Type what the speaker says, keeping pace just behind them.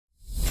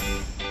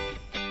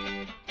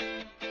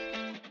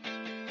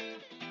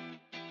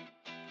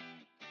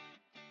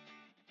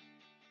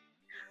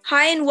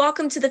Hi, and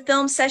welcome to the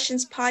Film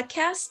Sessions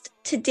podcast.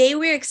 Today,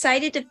 we're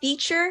excited to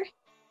feature.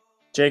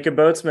 Jacob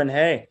Boatsman,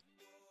 hey.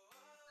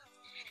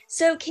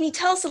 So, can you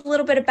tell us a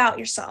little bit about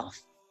yourself?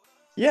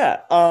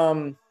 Yeah,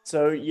 I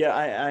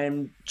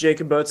am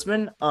Jacob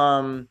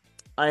Boatsman.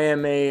 I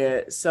am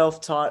a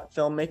self-taught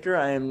filmmaker.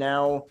 I am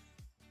now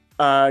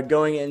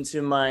going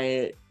into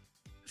my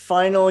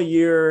final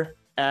year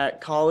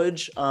at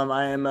college.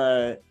 I am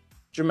a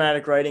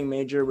dramatic writing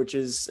major, which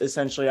is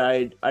essentially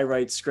I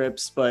write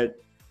scripts, but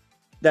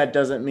that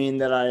doesn't mean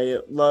that I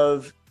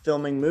love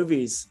filming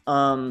movies.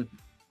 I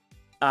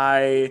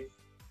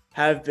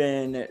have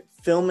been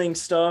filming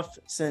stuff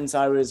since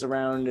I was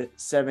around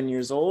 7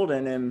 years old,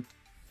 and am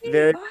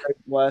very, very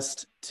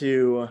blessed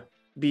to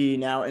be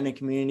now in a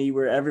community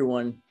where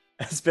everyone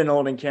has been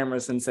holding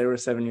cameras since they were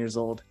 7 years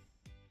old.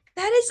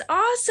 That is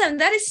awesome.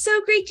 That is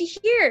so great to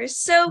hear.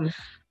 So,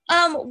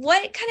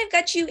 what kind of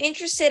got you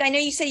interested? I know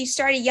you said you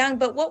started young,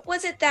 but what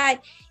was it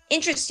that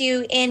interests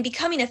you in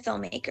becoming a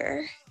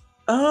filmmaker?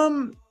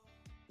 Um,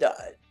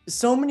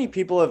 so many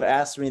people have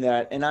asked me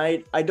that, and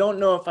I don't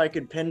know if I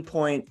could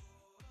pinpoint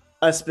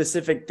a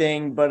specific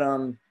thing, but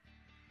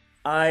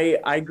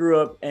I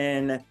grew up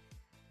in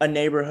a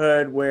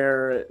neighborhood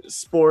where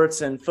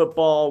sports and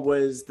football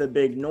was the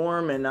big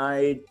norm, and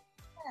I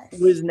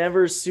was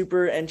never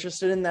super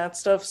interested in that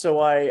stuff. So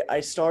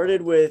I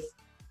started with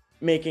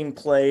making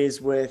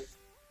plays with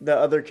the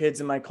other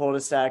kids in my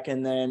cul-de-sac,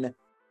 and then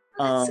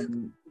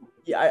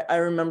I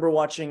remember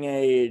watching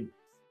a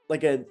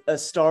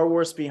Star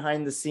Wars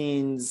behind the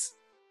scenes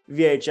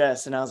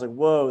VHS, and I was like,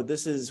 whoa,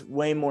 this is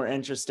way more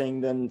interesting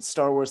than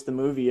Star Wars the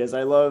movie, as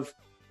I love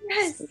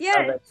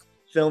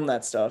film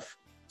that stuff.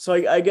 So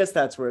I guess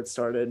that's where it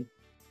started.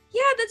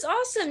 Yeah, that's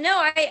awesome. No,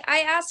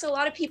 I asked a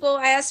lot of people,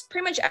 I asked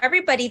pretty much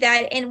everybody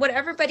that, and what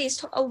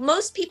everybody's,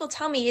 most people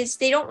tell me is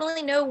they don't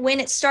really know when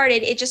it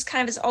started. It just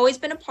kind of has always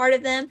been a part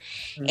of them.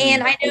 Mm-hmm.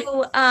 And I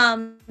know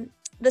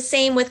the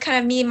same with kind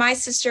of me and my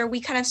sister.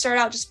 We kind of started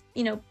out just,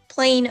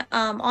 playing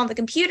on the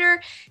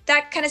computer,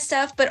 that kind of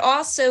stuff, but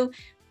also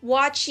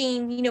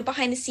watching,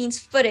 behind the scenes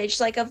footage,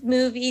 like of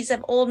movies,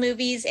 of old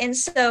movies. And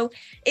so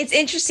it's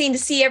interesting to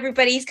see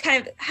everybody's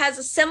kind of has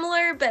a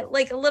similar, but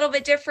like a little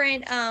bit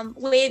different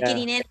way of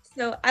getting in.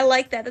 So I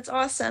like that. That's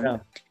awesome. Yeah,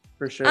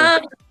 for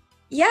sure.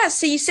 Yeah.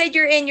 So you said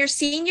you're in your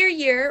senior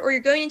year, or you're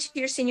going into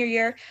your senior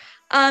year.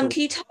 Can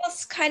you tell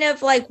us kind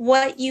of like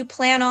what you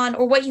plan on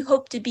or what you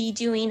hope to be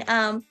doing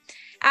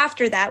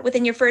after that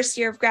within your first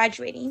year of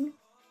graduating?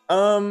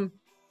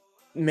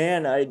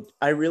 Man,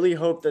 I really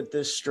hope that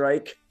this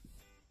strike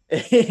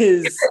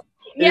is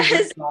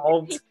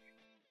resolved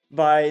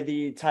by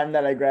the time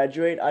that I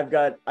graduate. I've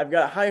got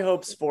high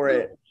hopes for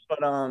it, but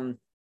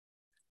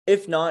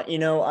if not,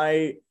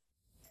 I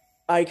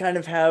kind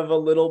of have a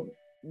little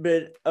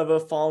bit of a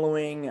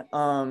following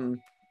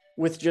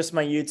with just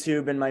my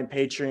YouTube and my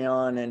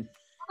Patreon and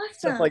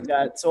stuff like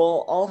that.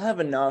 So I'll have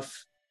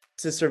enough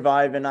to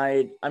survive, and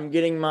I'm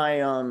getting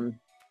my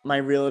my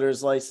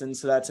realtor's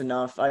license, so that's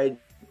enough.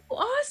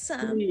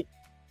 Awesome.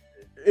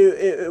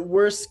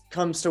 Worst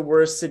comes to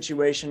worst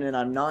situation and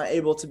I'm not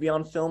able to be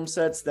on film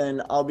sets,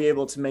 then I'll be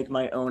able to make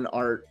my own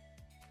art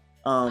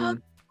and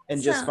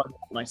just fund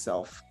it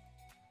myself.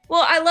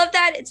 Well, I love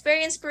that. It's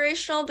very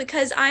inspirational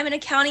because I'm an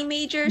accounting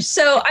major,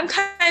 so I'm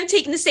kind of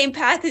taking the same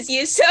path as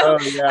you. So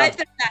I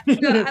feel that.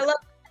 So I love.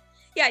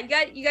 Yeah,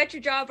 you got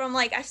your job. But I'm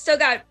like,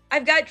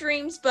 I've got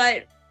dreams,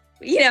 but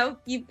you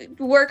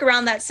work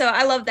around that. So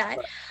I love that.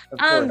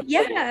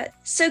 Yeah.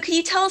 So can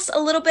you tell us a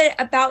little bit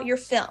about your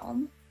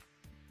film?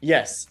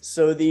 Yes.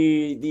 So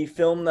the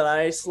film that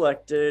I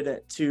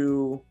selected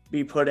to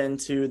be put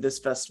into this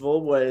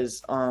festival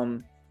was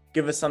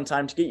Give Us Some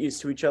Time to Get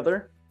Used to Each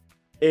Other.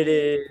 It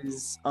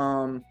is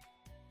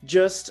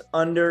just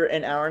under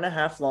an hour and a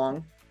half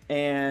long,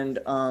 and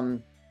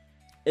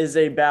is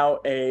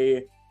about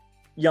a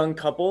young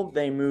couple.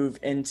 They move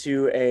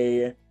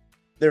into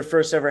their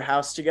first ever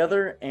house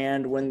together,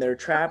 and when they're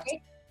trapped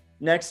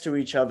next to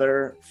each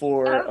other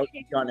for a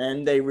week on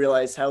end, they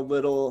realize how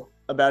little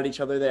about each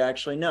other they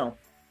actually know.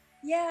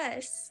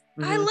 Yes.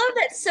 I love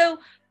that. So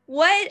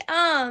what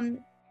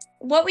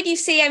would you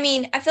say? I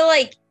mean, I feel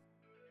like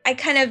you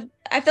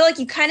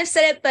kind of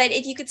said it, but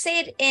if you could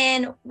say it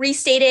and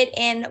restate it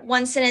in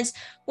one sentence,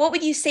 what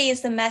would you say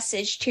is the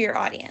message to your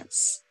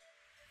audience?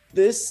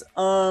 This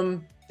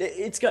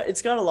it's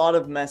got a lot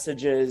of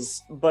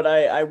messages, but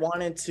I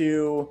wanted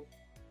to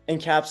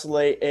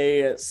encapsulate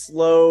a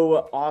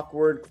slow,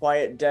 awkward,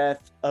 quiet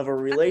death of a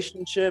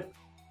relationship,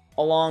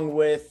 along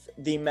with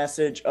the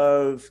message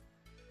of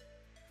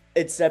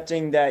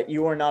accepting that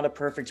you are not a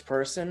perfect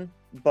person,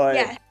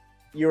 but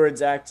you're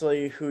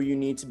exactly who you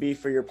need to be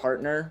for your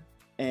partner,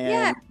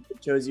 and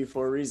it chose you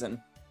for a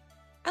reason.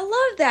 I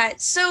love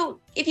that. So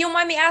if you don't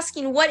mind me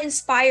asking, what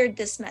inspired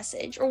this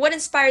message, or what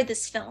inspired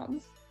this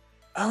film?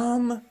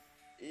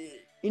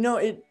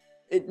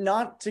 It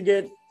not to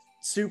get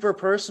super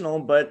personal,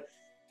 but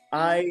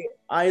I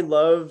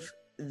love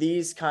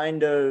these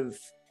kind of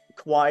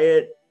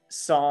quiet,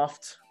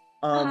 soft,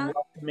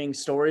 welcoming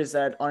stories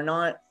that are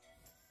not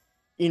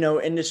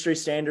industry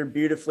standard,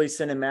 beautifully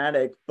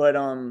cinematic, but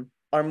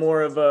are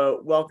more of a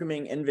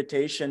welcoming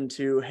invitation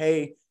to,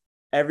 hey,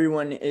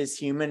 everyone is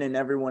human and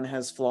everyone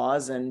has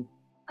flaws. And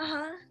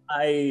Uh-huh.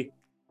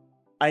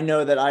 I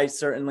know that I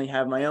certainly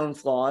have my own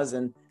flaws,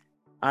 and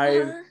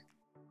I've Uh-huh.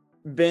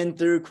 been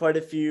through quite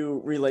a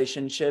few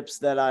relationships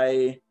that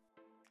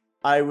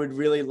I would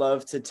really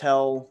love to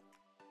tell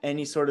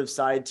any sort of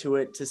side to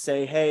it, to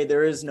say, hey,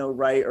 there is no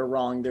right or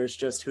wrong. There's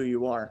just who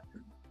you are.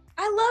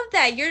 I love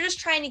that. You're just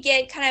trying to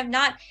get kind of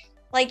not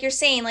like you're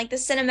saying, like the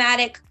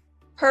cinematic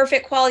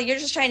perfect quality. You're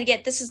just trying to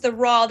get this is the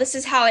raw, this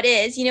is how it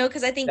is,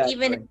 because I think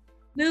even Exactly.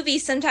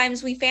 movies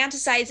sometimes we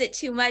fantasize it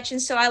too much.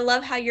 And so I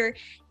love how you're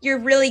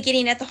really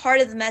getting at the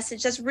heart of the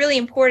message. That's really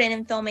important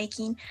in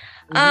filmmaking.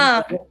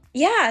 Mhm.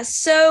 Yeah.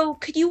 So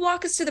could you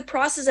walk us through the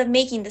process of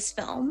making this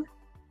film?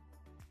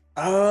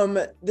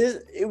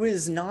 It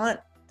was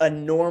not a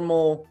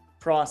normal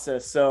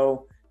process.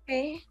 So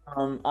Okay.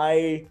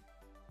 I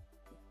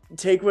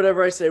take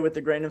whatever I say with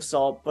a grain of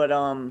salt, but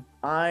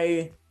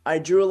I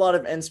drew a lot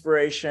of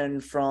inspiration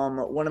from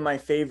one of my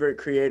favorite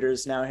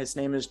creators now. His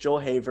name is Joel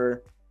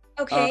Haver.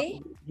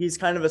 Okay. He's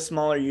kind of a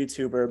smaller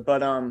YouTuber,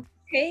 but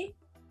Okay.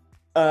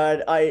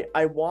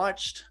 I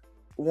watched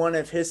one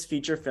of his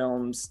feature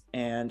films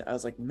and I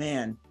was like,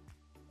 man,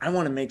 I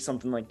want to make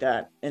something like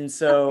that. And Okay.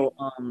 so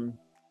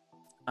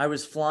I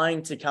was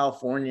flying to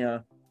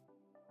California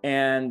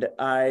and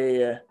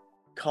I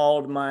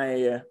called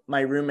my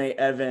roommate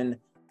Evan,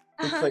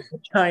 who Uh-huh. played the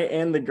guy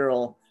and the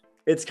girl.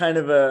 It's kind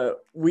of a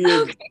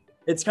weird Okay.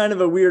 it's kind of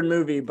a weird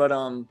movie, but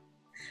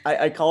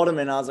I called him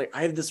and I was like,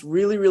 I have this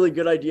really, really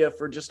good idea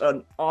for just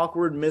an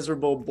awkward,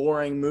 miserable,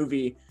 boring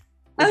movie.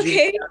 Would you be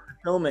Okay. down to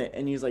film it?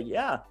 And he's like,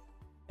 yeah.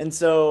 And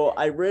so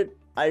I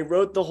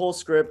wrote the whole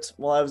script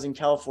while I was in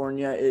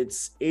California.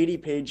 It's 80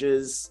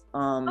 pages. Oh,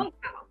 wow.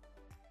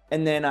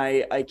 And then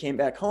I came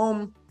back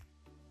home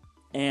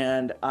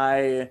and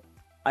I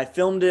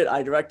filmed it,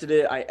 I directed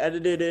it, I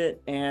edited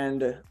it,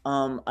 and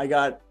I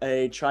got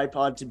a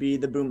tripod to be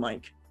the boom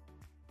mic.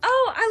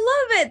 Oh,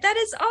 I love it. That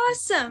is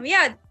awesome.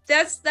 Yeah,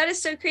 that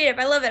is so creative.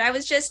 I love it.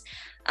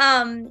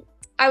 Um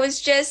I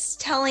was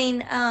just talking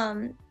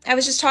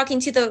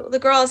to the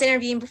girl I was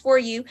interviewing before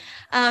you.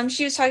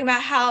 She was talking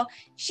about how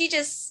she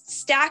just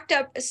stacked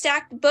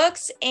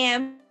books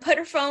and put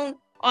her phone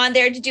on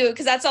there to do it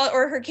because that's all,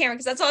 or her camera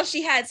because that's all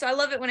she had. So I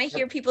love it when I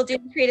hear people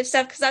doing creative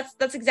stuff because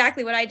that's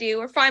exactly what I do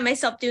or find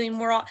myself doing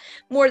more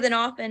than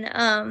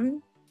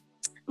often.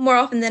 More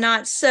often than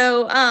not.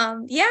 So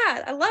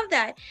yeah, I love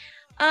that.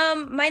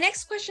 My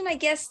next question, I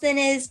guess, then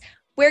is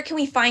where can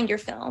we find your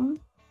film?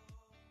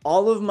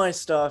 All of my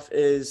stuff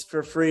is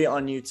for free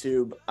on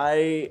YouTube.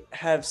 I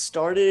have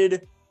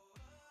started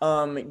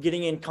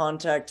getting in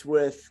contact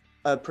with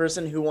a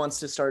person who wants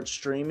to start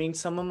streaming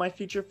some of my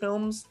feature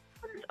films,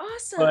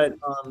 but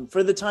Awesome.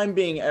 for the time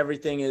being,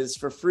 everything is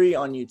for free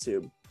on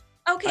YouTube.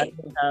 I Okay.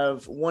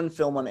 have one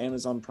film on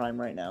Amazon Prime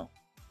right now.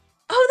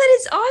 Oh, that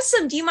is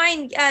awesome. Do you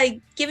mind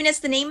giving us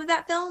the name of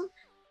that film?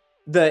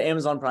 The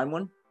Amazon Prime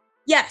one?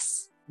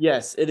 Yes.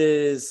 Yes, it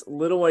is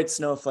Little White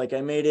Snowflake.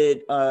 I made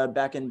it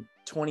back in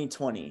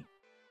 2020.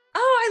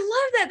 Oh, I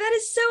love that. That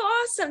is so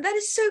awesome. That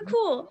is so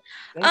cool.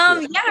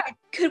 Thank you. Yeah,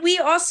 could we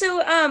also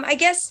I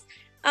guess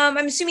I'm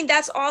assuming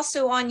that's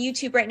also on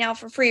YouTube right now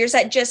for free, or is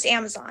that just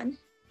Amazon?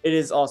 It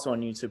is also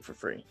on YouTube for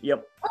free.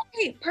 Yep.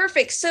 Okay,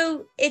 perfect.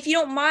 So if you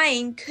don't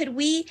mind,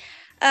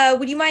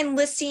 would you mind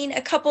listing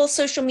a couple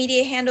social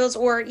media handles,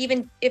 or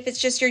even if it's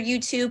just your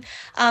YouTube,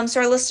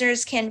 so our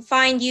listeners can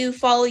find you,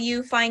 follow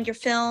you, find your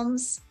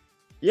films?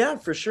 Yeah,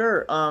 for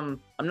sure. I'm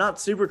not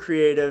super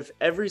creative.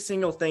 Every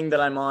single thing that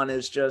I'm on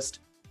is just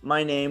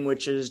my name,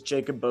 which is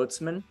Jacob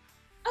Boatsman.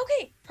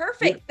 Okay, Yep.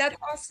 perfect. That's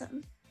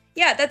awesome.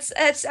 Yeah, that's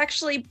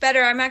actually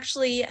better. I'm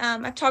actually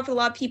I've talked with a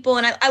lot of people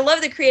and I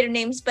love the creative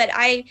names, but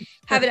I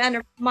have it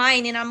under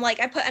mine and I'm like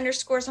I put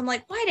underscores. I'm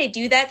like, why did I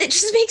do that? That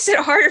just makes it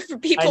harder for I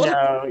people to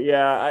know.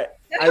 Yeah,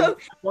 I know.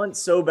 want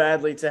so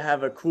badly to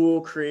have a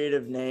cool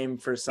creative name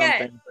for Yeah,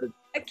 something,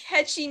 a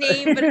catchy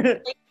name, but but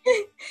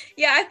like,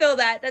 yeah, I feel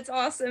that. That's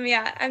awesome.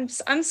 Yeah, I'm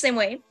the same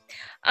way.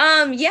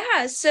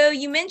 Yeah, so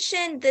you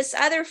mentioned this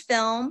other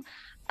film.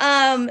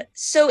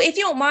 So if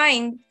you don't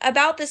mind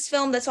about this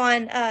film that's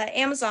on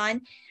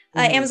Amazon,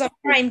 Mhm. Amazon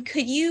Prime,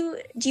 do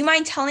you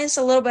mind telling us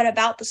a little bit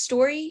about the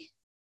story?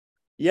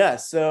 Yeah.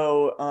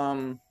 So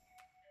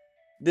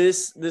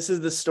this is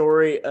the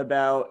story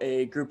about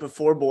a group of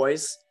four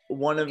boys.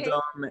 One of Okay.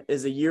 them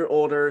is a year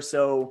older,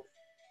 so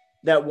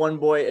that one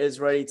boy is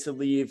ready to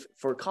leave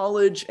for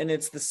college, and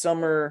it's the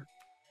summer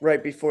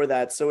right before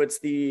that. So it's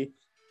the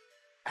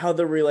how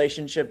the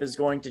relationship is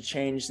going to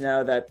change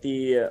now that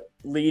the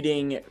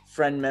leading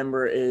friend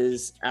member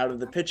is out of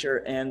the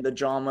picture, and the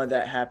drama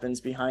that happens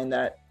behind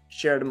that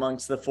shared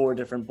amongst the four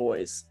different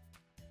boys.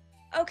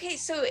 Okay,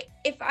 so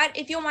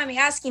if you don't mind me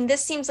asking,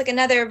 this seems like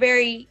another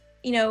very,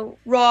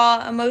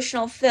 raw,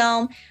 emotional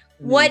film.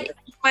 Mhm. If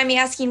you mind me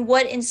asking,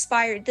 what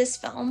inspired this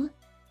film?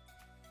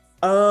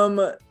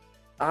 Um,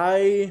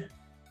 I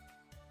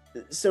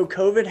so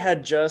COVID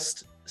had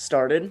just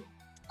started,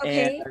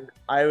 and Okay.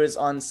 I was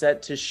on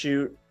set to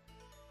shoot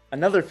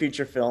another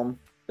feature film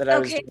that I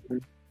was Okay.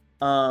 doing.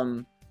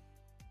 Um,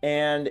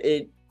 and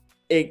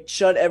it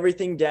shut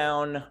everything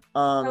down.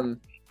 Oh,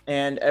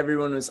 And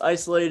everyone was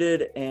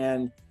isolated,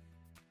 and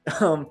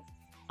um,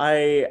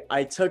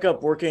 I took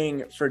up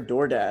working for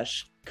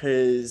DoorDash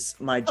because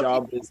my okay.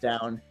 job was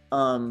down.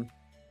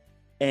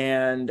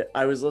 And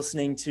I was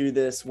listening to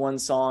this one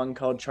song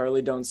called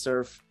 "Charlie Don't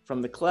Surf"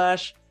 from The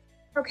Clash,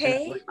 and I was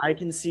Okay. like, I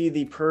can see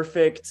the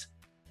perfect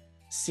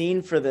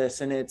scene for this,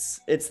 and it's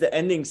the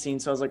ending scene.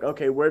 So I was like,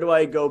 okay, where do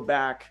I go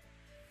back?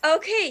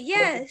 Okay. What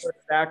do I Yes. put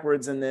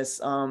backwards in this?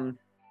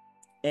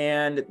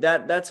 And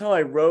that's how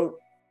I wrote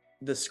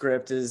the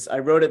script. Is I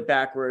wrote it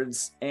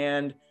backwards,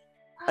 and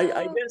I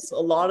Oh, guess a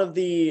lot of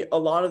the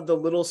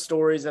little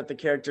stories that the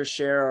characters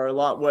share are a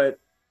lot what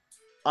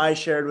I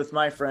shared with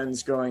my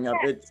friends growing up.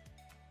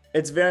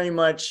 It's very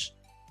much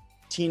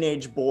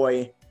teenage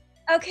boy.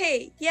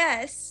 okay.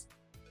 Yes.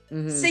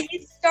 So Hmm.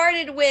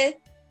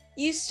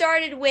 you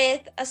started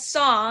with a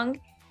song,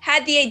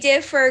 had the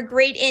idea for a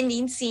great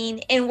ending scene,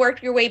 and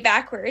worked your way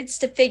backwards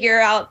to figure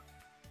out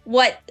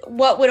what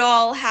would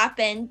all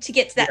happen to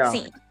get to that Yeah.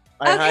 scene.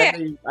 I Okay.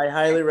 highly I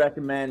highly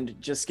recommend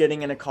just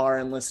getting in a car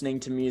and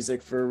listening to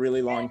music for a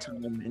really long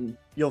time, and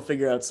you'll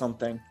figure out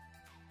something.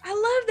 I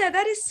love that.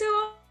 That is so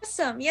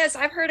awesome. Yes,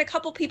 I've heard a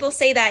couple people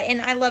say that,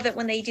 and I love it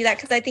when they do that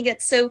because I think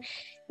it's so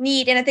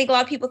neat. And I think a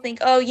lot of people think,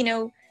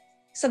 oh,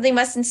 something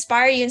must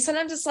inspire you. And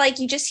sometimes it's like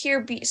you just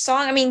hear a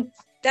song. I mean,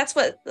 that's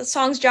what the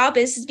song's job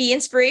is to be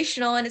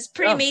inspirational. And it's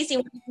pretty Yeah, amazing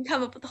when you can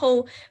come up with a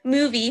whole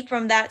movie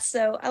from that.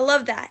 So I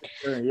love that.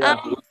 sure, yeah.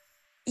 Um,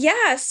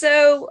 yeah,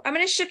 so I'm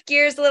going to shift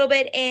gears a little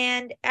bit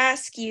and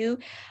ask you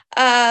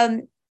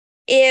um,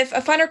 if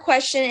a funner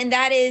question, and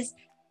that is,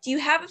 do you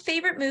have a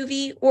favorite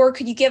movie, or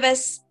could you give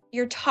us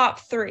your top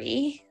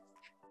three?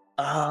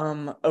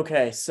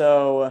 Okay,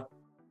 so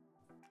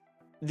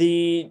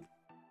the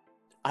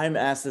I'm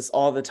asked this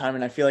all the time,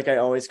 and I feel like I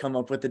always come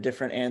up with a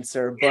different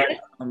answer, but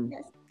um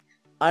Yes.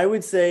 I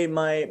would say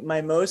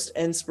my most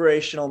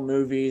inspirational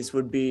movies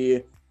would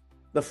be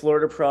The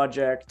Florida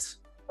Project,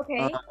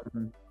 Okay.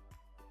 um,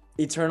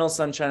 Eternal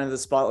Sunshine of the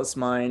Spotless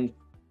Mind,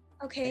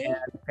 Okay. and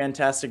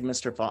Fantastic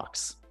Mr.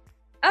 Fox.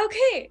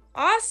 Okay.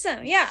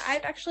 Awesome. Yeah,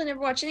 I've actually never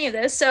watched any of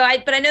those,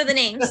 but I know the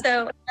names,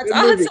 so that's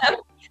Good movie. awesome.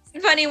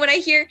 It's funny when I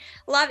hear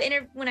a lot of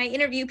when I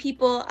interview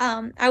people,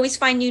 I always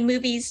find new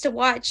movies to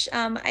watch.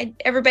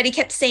 Everybody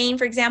kept saying,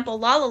 for example,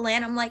 La La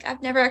Land. I'm like,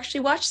 I've never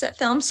actually watched that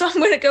film, so I'm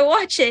gonna go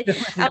watch it.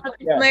 I was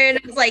Yeah. familiar, and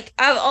it was like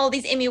I have all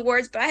these Emmy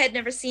awards, but I had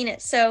never seen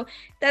it, so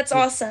that's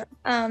awesome.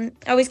 I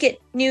always get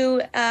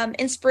new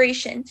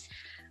inspiration.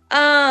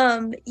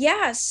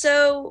 Yeah,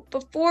 so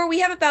before we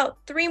have about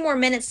 3 more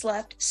minutes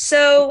left.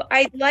 So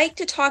I'd like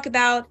to talk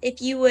about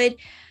if you would,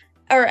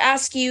 or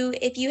ask you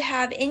if you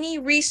have any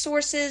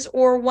resources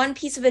or one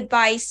piece of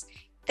advice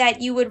that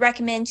you would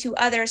recommend to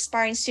other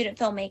aspiring student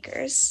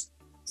filmmakers.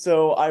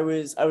 So I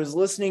was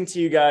listening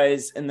to you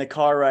guys in the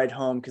car ride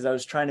home because I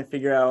was trying to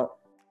figure out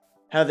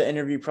how the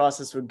interview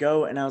process would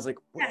go, and I was like,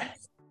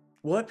 Yes.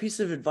 what piece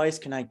of advice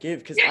can I give?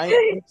 Because I'm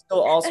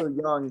still also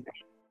young.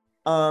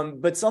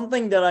 But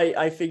something that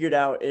I figured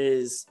out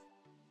is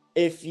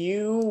if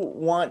you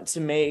want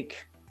to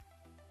make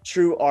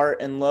true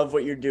art and love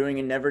what you're doing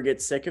and never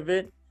get sick of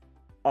it,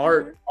 Mhm.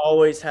 art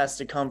always has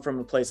to come from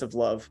a place of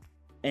love.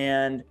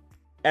 And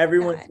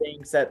everyone God.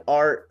 thinks that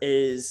art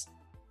is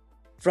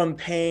from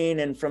pain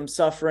and from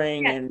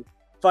suffering Yes. and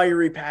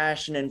fiery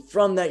passion, and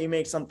from that you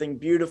make something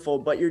beautiful,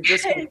 but you're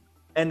just going to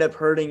end up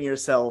hurting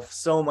yourself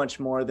so much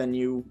more than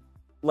you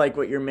like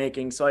what you're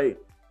making. So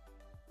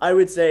I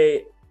would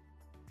say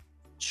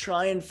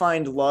try and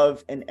find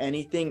love in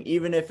anything,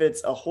 even if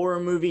it's a horror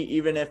movie,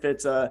 even if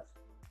it's a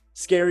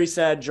scary,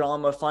 sad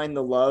drama, find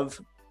the love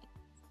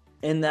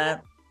in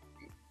that,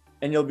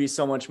 and you'll be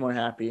so much more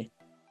happy.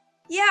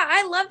 Yeah,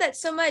 I love that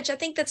so much. I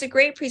think that's a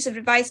great piece of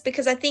advice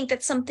because I think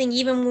that's something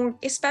even more,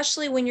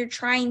 especially when you're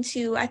trying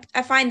to,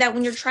 I find that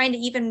when you're trying to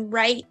even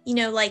write,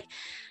 like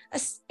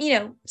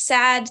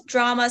sad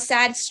drama,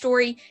 sad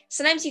story,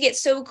 sometimes you get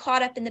so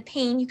caught up in the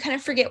pain, you kind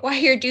of forget why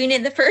you're doing it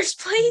in the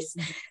first place.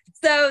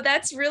 So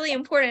that's really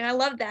important. I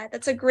love that.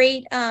 That's a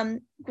great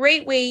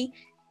way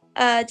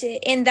to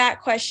end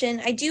that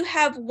question. I do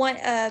have one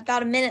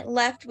about a minute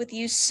left with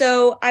you,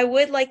 so I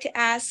would like to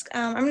ask.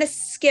 I'm going to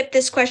skip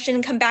this question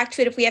and come back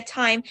to it if we have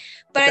time.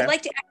 But I'd Okay.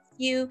 like to ask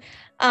you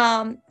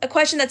a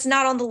question that's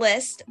not on the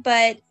list,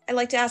 but I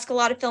like to ask a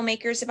lot of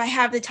filmmakers if I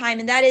have the time,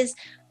 and that is,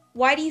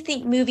 why do you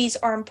think movies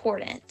are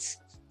important?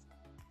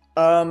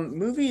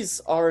 Movies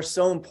are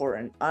so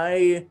important.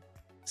 I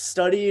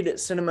studied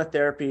cinema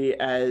therapy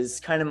as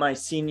kind of my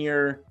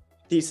senior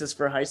thesis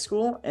for high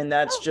school, and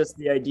that's Oh, just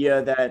the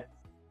idea that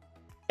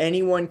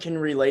anyone can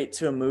relate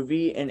to a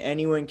movie and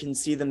anyone can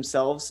see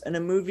themselves in a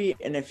movie.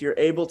 And if you're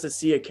able to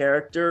see a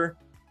character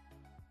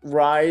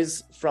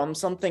rise from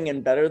something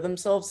and better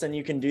themselves, then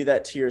you can do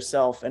that to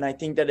yourself. And I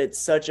think that it's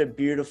such a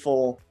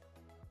beautiful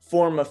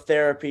form of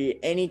therapy.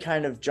 Any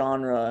kind of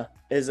genre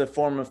is a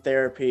form of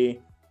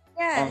therapy.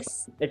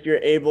 yes. If you're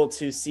able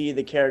to see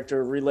the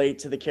character, relate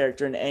to the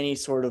character in any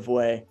sort of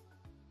way.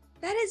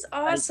 That is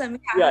awesome.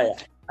 Yeah.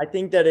 I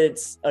think that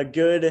it's a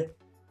good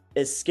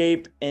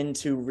escape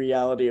into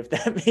reality, if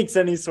that makes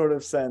any sort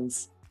of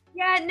sense.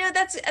 Yeah, no,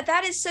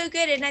 that is so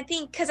good. And I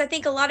think because I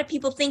think a lot of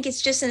people think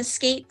it's just an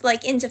escape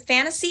like into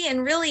fantasy,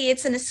 and really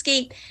it's an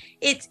escape.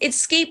 It's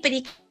escape, but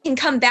he can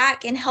come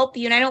back and help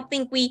you. And I don't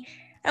think we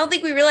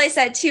realize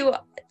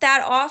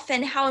that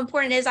often how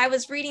important it is. I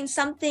was reading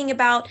something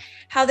about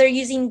how they're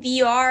using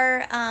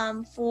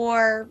VR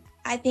for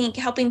I think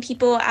helping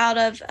people out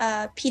of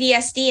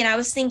PTSD. And I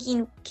was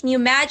thinking, can you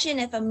imagine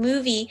if a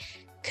movie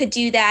could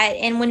do that,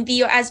 and when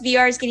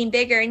VR is getting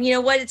bigger, and you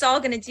know what it's all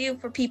going to do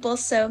for people.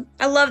 So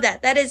I love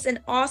that. That is an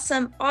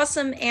awesome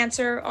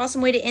answer,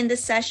 awesome way to end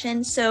this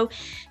session. So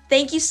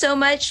thank you so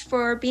much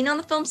for being on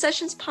the Film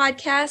Sessions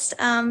podcast.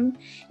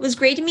 It was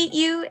great to meet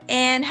you,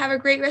 and have a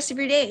great rest of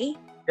your day.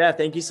 Yeah,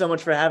 thank you so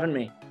much for having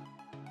me.